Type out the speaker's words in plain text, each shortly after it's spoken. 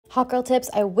Hot Girl Tips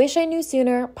I Wish I Knew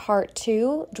Sooner, Part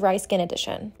 2, Dry Skin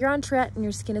Edition. If you're on Tourette and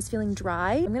your skin is feeling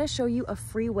dry, I'm gonna show you a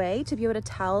free way to be able to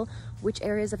tell which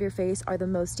areas of your face are the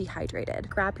most dehydrated.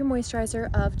 Grab your moisturizer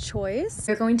of choice.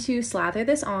 You're going to slather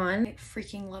this on. I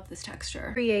freaking love this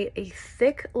texture. Create a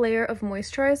thick layer of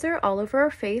moisturizer all over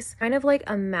our face, kind of like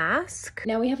a mask.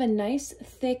 Now we have a nice,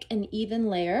 thick, and even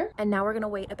layer. And now we're gonna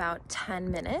wait about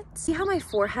 10 minutes. See how my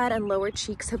forehead and lower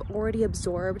cheeks have already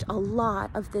absorbed a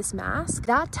lot of this mask?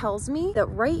 That tells me that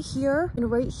right here and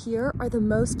right here are the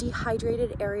most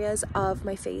dehydrated areas of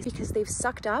my face because they've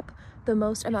sucked up the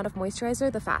most amount of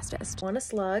moisturizer the fastest. Want a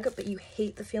slug, but you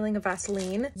hate the feeling of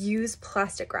Vaseline? Use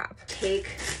plastic wrap. Take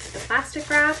the plastic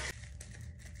wrap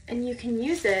and you can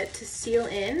use it to seal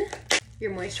in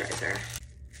your moisturizer.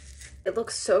 It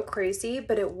looks so crazy,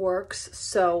 but it works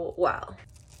so well.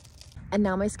 And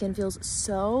now my skin feels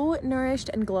so nourished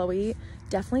and glowy.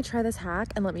 Definitely try this hack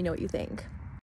and let me know what you think.